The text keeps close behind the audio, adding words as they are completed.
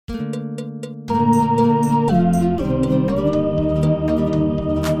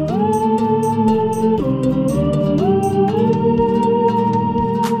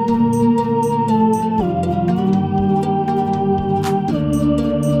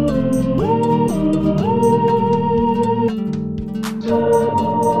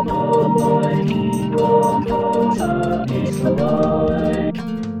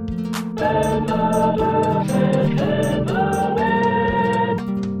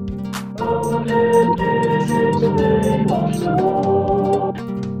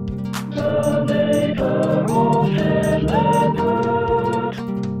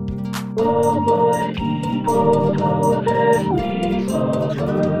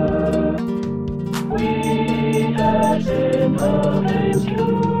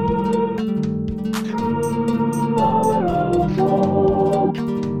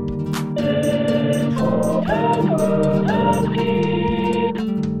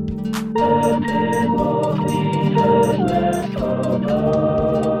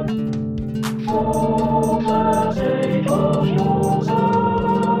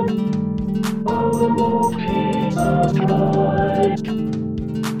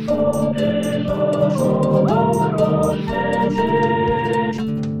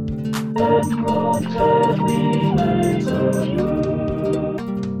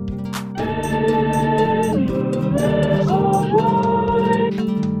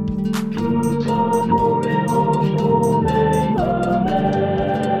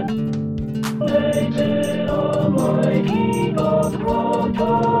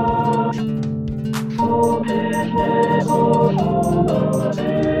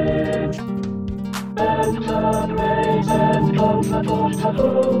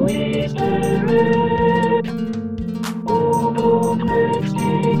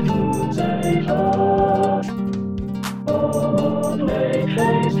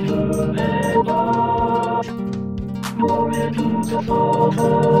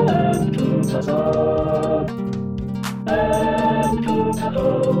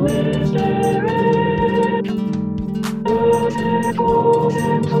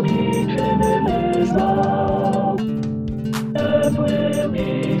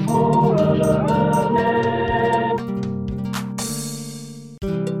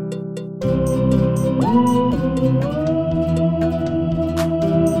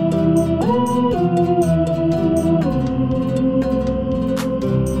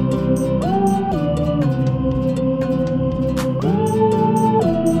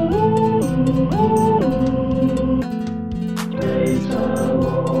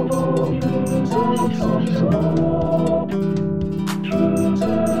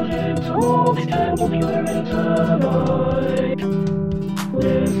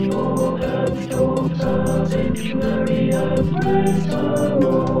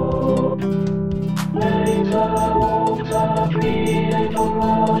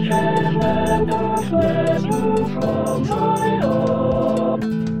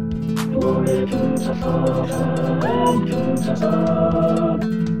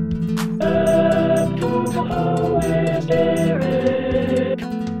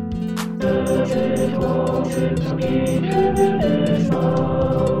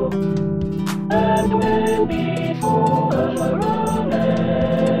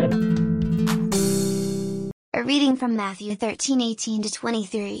A reading from Matthew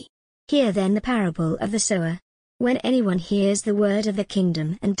 13:18-23. Hear then the parable of the sower. When anyone hears the word of the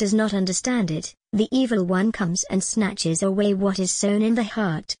kingdom and does not understand it, the evil one comes and snatches away what is sown in the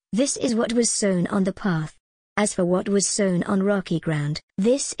heart. This is what was sown on the path. As for what was sown on rocky ground,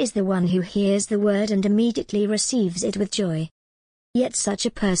 this is the one who hears the word and immediately receives it with joy. Yet such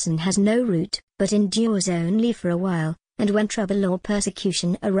a person has no root, but endures only for a while, and when trouble or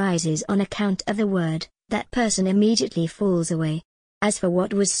persecution arises on account of the word, that person immediately falls away. As for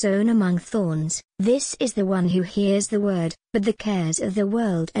what was sown among thorns, this is the one who hears the word, but the cares of the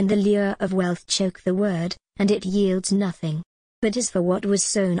world and the lure of wealth choke the word, and it yields nothing. But as for what was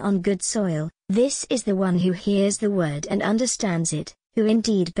sown on good soil, this is the one who hears the word and understands it, who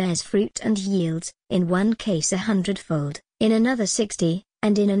indeed bears fruit and yields, in one case 100-fold, in another 60,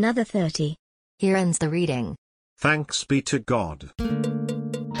 and in another 30. Here ends the reading. Thanks be to God.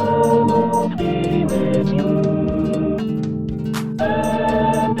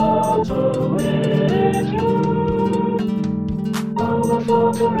 And also with you, our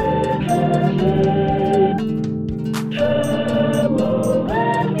Father in heaven, hallowed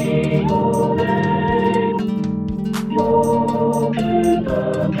be your name. Your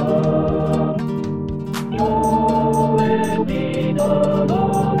kingdom come, your will be done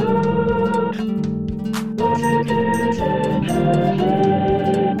on earth as it is in heaven.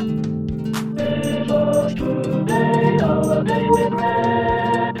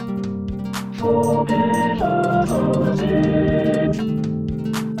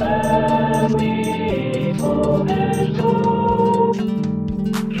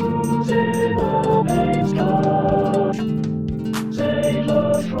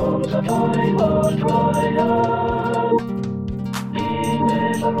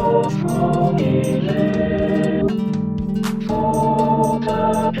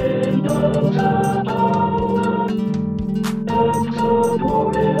 kingdoms and power, and the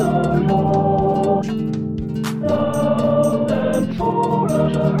glory of yours, now and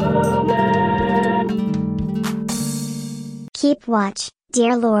forever. Amen. Keep watch,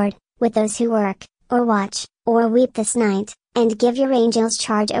 dear Lord, with those who work, or watch, or weep this night, and give your angels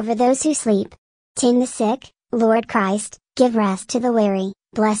charge over those who sleep. Tend the sick, Lord Christ, give rest to the weary,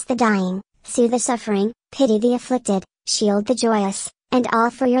 bless the dying, soothe the suffering, pity the afflicted, shield the joyous, and all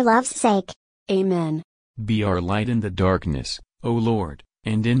for your love's sake. Amen. Be our light in the darkness, O Lord,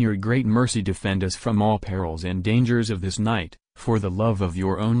 and in your great mercy defend us from all perils and dangers of this night, for the love of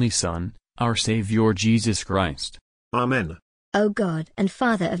your only Son, our Savior Jesus Christ. Amen. O God and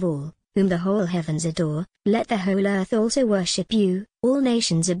Father of all, whom the whole heavens adore, let the whole earth also worship you, all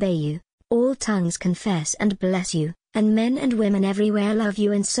nations obey you, all tongues confess and bless you, and men and women everywhere love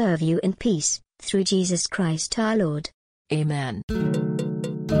you and serve you in peace, through Jesus Christ our Lord. Amen.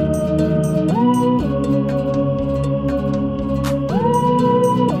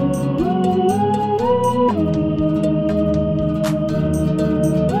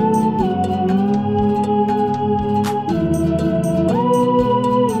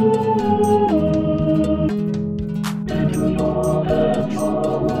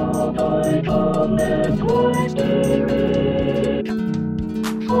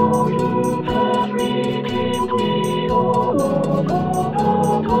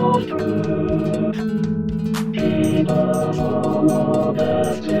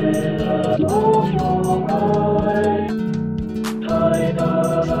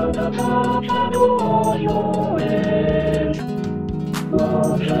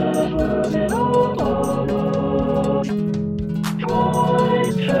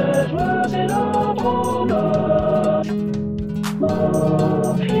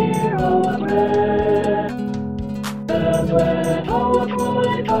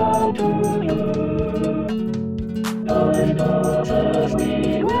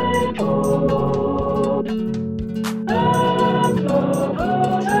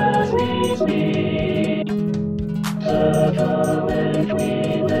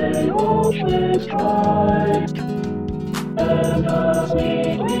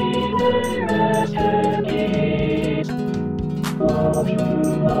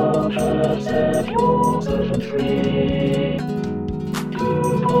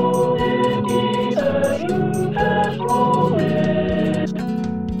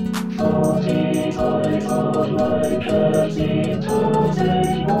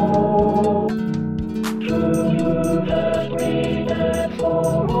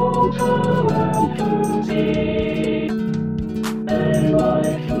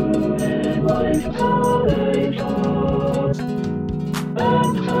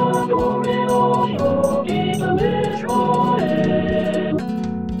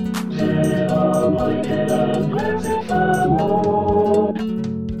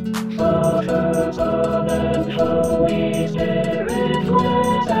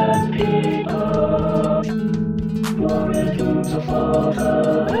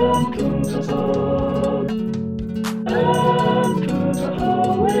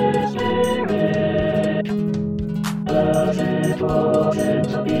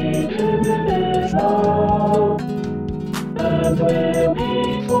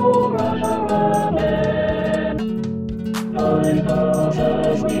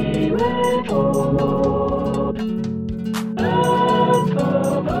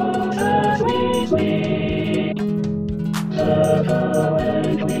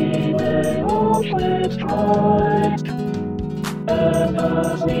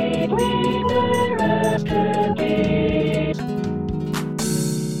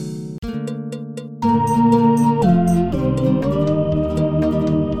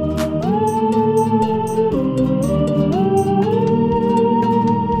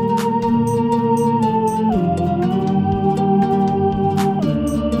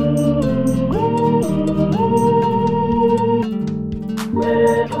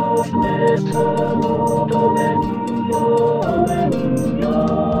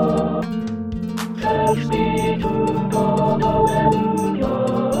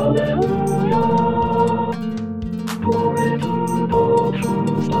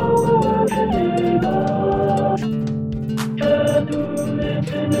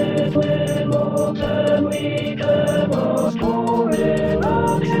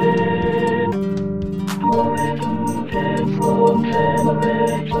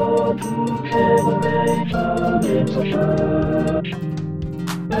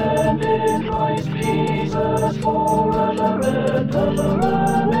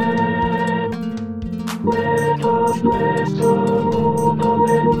 Let us bless the